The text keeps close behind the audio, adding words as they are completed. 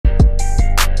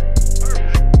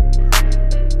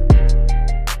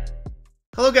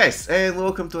Hello guys, and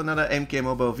welcome to another MK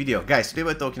Mobile video. Guys, today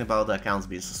we're talking about the accounts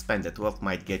being suspended, what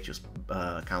might get your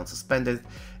account suspended,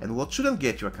 and what shouldn't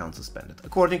get your account suspended.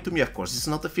 According to me, of course, it's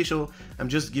not official, I'm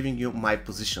just giving you my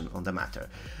position on the matter.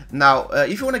 Now,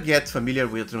 if you want to get familiar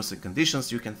with terms and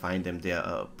conditions, you can find them there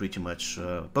pretty much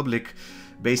public.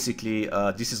 Basically,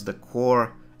 this is the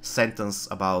core sentence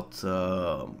about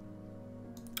the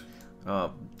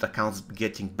accounts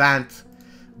getting banned.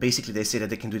 Basically, they say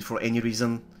that they can do it for any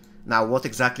reason. Now, what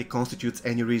exactly constitutes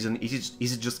any reason? Is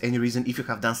it just any reason if you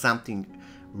have done something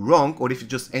wrong, or if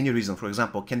it's just any reason? For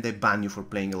example, can they ban you for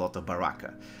playing a lot of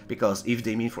Baraka? Because if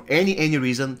they mean for any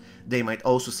reason, they might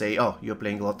also say, oh, you're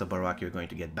playing a lot of Baraka, you're going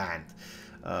to get banned.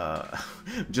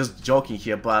 Just joking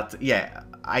here, but yeah,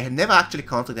 I have never actually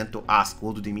contacted them to ask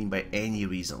what do they mean by any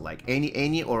reason, like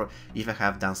any, or if I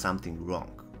have done something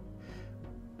wrong.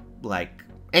 Like,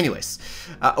 anyways,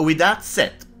 with that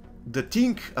said, the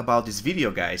thing about this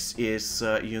video, guys, is,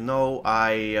 you know,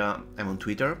 I am on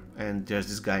Twitter, and there's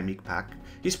this guy, MikPack.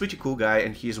 He's a pretty cool guy,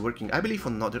 and he's working, I believe,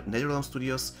 on Netherlands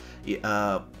Studios.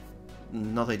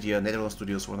 Not idea, Netherlands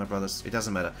Studios, Warner Brothers, it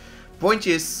doesn't matter. Point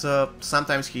is,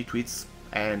 sometimes he tweets,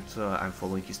 and I'm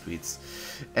following his tweets.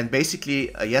 And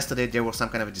basically, yesterday there was some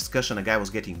kind of a discussion, a guy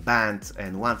was getting banned,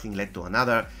 and one thing led to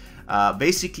another.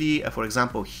 Basically, for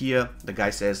example, here, the guy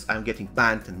says, I'm getting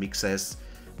banned, and Mick says,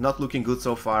 not looking good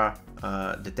so far,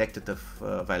 detected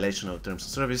a violation of terms of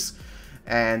service,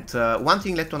 and one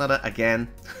thing led to another again,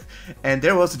 and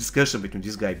there was a discussion between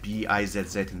this guy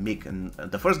BIZZ and Mick, and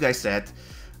the first guy said,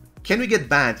 can we get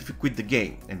banned if you quit the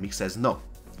game? And Mick says no.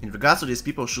 In regards to this,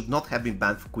 people should not have been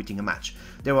banned for quitting a match.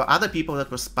 There were other people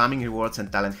that were spamming rewards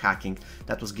and talent hacking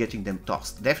that was getting them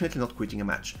tossed, definitely not quitting a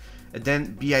match. And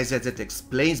then BIZZ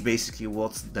explains basically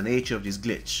what's the nature of this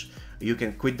glitch. You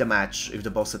can quit the match if the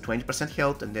boss at 20%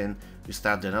 health, and then you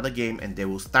start another game and they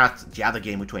will start the other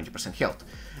game with 20% health.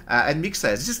 And Mick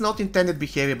says, this is not intended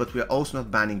behavior, but we are also not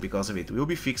banning because of it. It will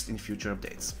be fixed in future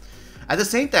updates. At the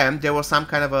same time, there was some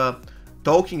kind of a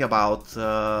talking about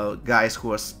guys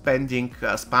who are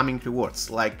spamming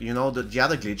rewards. Like, you know, the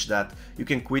other glitch that you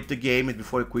can quit the game, and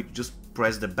before you quit, you just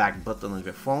press the back button on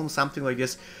your phone, something like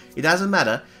this. It doesn't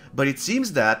matter, but it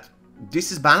seems that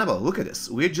this is bannable. Look at this.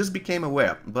 We just became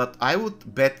aware, but I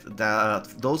would bet that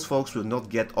those folks will not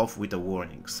get off with a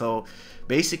warning. So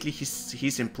basically,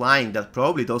 he's implying that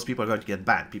probably those people are going to get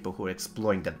banned, people who are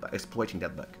exploiting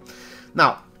that bug.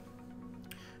 Now,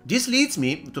 this leads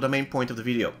me to the main point of the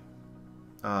video.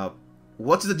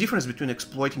 What's the difference between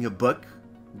exploiting a bug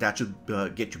that should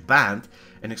get you banned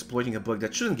and exploiting a bug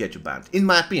that shouldn't get you banned? In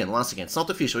my opinion, once again, it's not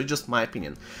official, it's just my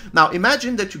opinion. Now,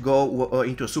 imagine that you go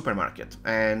into a supermarket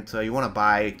and you want to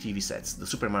buy TV sets. The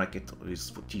supermarket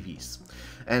is for TVs.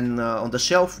 And on the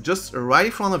shelf, just right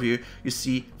in front of you, you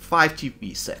see 5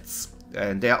 TV sets.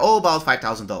 And they are all about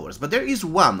 $5,000. But there is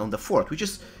one on the fourth, which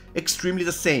is extremely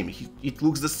the same. It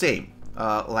looks the same,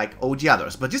 like all the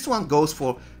others. But this one goes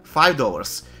for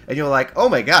 $5. And you're like, oh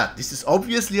my god, this is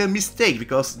obviously a mistake,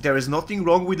 because there is nothing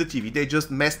wrong with the TV. They just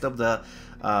messed up the,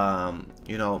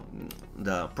 you know,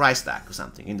 the price tag or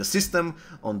something. In the system,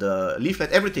 on the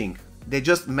leaflet, everything. They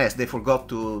just messed. They forgot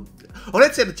to... Or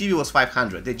let's say the TV was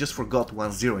 500. They just forgot 10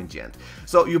 in the end.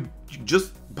 So you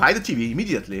just buy the TV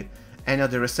immediately, and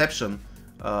at the reception,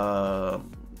 I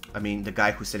mean, the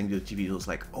guy who's selling you the TV was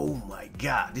like, oh my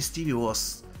god, this TV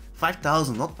was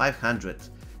 5,000, not 500.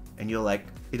 And you're like,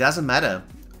 it doesn't matter.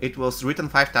 It was written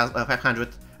 500,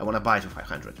 I want to buy it for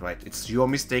 500, right? It's your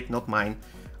mistake, not mine.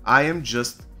 I am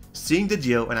just seeing the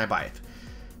deal and I buy it.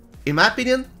 In my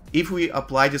opinion, if we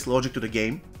apply this logic to the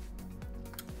game,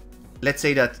 let's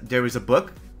say that there is a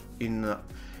bug. In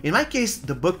my case,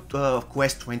 the bug of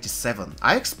Quest 27,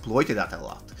 I exploited that a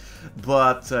lot.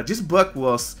 But this bug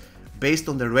was based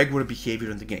on the regular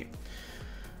behavior in the game.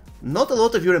 Not a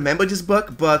lot of you remember this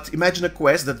bug, but imagine a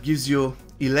quest that gives you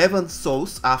 11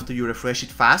 souls after you refresh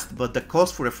it fast, but the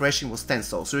cost for refreshing was 10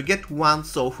 souls, so you get 1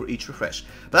 soul for each refresh.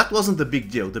 But that wasn't the big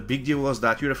deal. The big deal was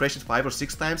that you refresh it 5 or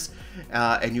 6 times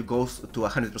and you go to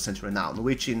 100% renown,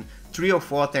 which in 3 or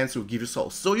 4 attempts will give you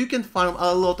souls. So you can farm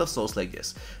a lot of souls like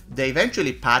this. They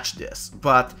eventually patched this,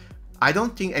 but I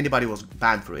don't think anybody was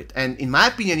banned for it. And in my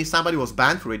opinion, if somebody was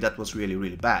banned for it, that was really,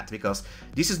 really bad, because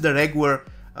this is the regular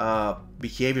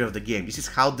behavior of the game. This is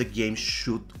how the game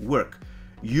should work.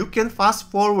 You can fast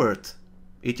forward.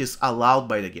 It is allowed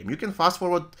by the game. You can fast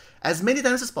forward as many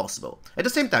times as possible. At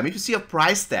the same time, if you see a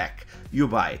price tag, you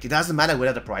buy it. It doesn't matter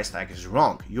whether the price tag is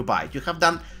wrong. You buy it. You have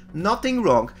done nothing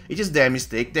wrong. It is their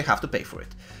mistake. They have to pay for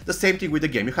it. The same thing with the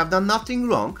game. You have done nothing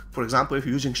wrong. For example, if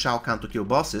you're using Shao Kahn to kill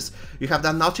bosses, you have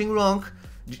done nothing wrong.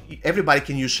 everybody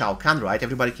can use Shao Kahn, right?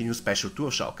 Everybody can use Special 2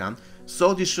 of Shao Kahn,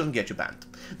 so this shouldn't get you banned.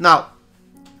 Now,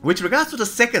 with regards to the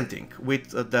second thing, with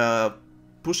the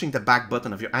pushing the back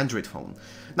button of your Android phone.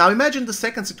 Now imagine the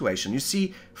second situation. You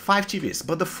see 5 TVs,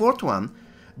 but the fourth one,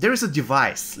 there is a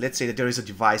device. Let's say that there is a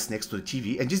device next to the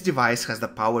TV, and this device has the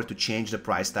power to change the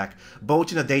price tag,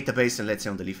 both in a database and let's say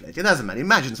on the leaflet. It doesn't matter.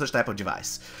 Imagine such type of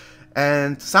device.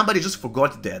 And somebody just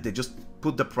forgot it there. They just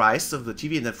put the price of the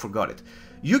TV and then forgot it.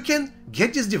 You can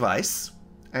get this device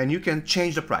and you can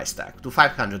change the price tag to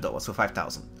 $500 or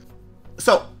 $5,000.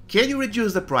 So, can you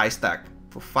reduce the price tag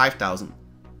for $5,000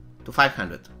 to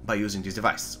 $500 by using this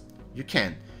device? You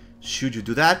can. Should you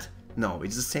do that? No,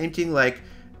 it's the same thing like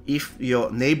if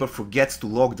your neighbor forgets to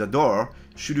lock the door,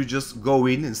 should you just go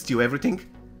in and steal everything?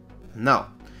 No.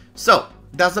 So,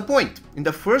 that's the point. In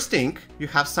the first thing, you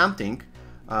have something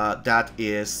that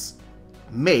is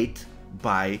made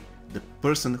by the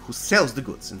person who sells the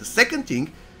goods. And the second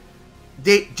thing,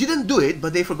 they didn't do it,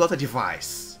 but they forgot a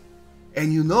device.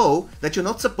 And you know that you're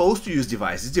not supposed to use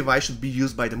device. This device should be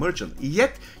used by the merchant.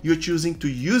 Yet, you're choosing to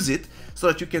use it so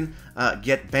that you can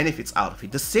get benefits out of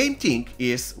it. The same thing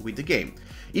is with the game.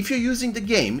 If you're using the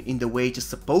game in the way it is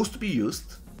supposed to be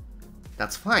used,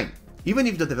 that's fine. Even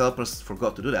if the developers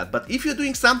forgot to do that. But if you're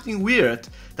doing something weird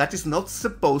that is not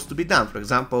supposed to be done, for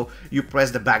example, you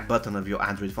press the back button of your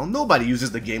Android phone, nobody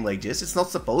uses the game like this, it's not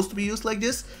supposed to be used like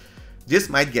this, this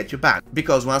might get you banned.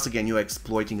 Because once again, you're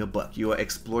exploiting a bug, you are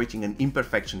exploiting an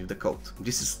imperfection in the code.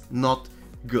 This is not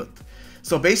good.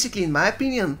 So basically, in my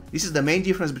opinion, this is the main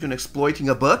difference between exploiting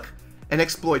a bug and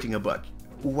exploiting a bug.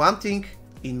 One thing,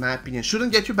 in my opinion,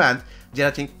 shouldn't get you banned, the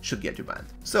other thing should get you banned.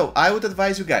 So I would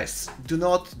advise you guys, do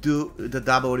not do the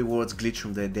double rewards glitch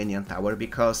from the Edenian Tower,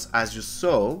 because as you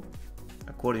saw,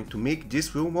 according to Mick,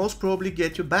 this will most probably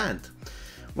get you banned.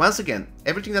 Once again,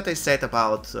 everything that I said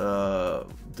about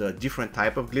the different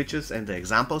type of glitches and the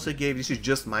examples I gave, this is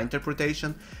just my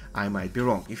interpretation. I might be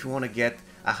wrong. If you want to get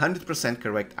 100%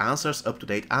 correct answers,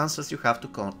 up-to-date answers, you have to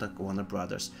contact Warner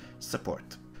Brothers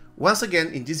support. Once again,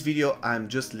 in this video, I'm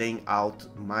just laying out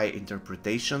my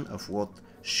interpretation of what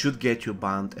should get you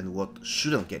banned and what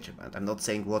shouldn't get you banned. I'm not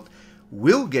saying what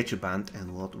will get you banned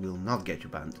and what will not get you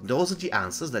banned. Those are the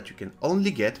answers that you can only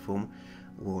get from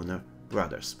Warner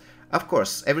Brothers. Of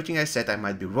course, everything I said I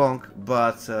might be wrong,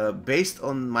 but based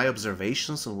on my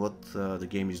observations on what the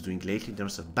game is doing lately in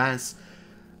terms of bans,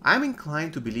 I'm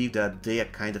inclined to believe that they are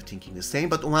kind of thinking the same,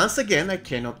 but once again, I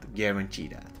cannot guarantee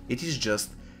that. It is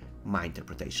just my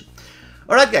interpretation.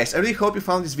 Alright guys, I really hope you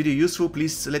found this video useful.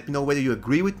 Please let me know whether you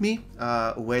agree with me,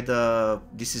 whether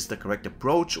this is the correct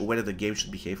approach, or whether the game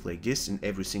should behave like this in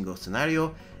every single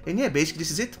scenario. And yeah, basically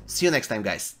this is it. See you next time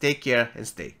guys. Take care and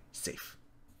stay safe.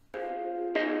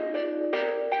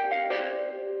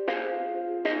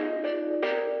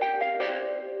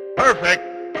 Perfect.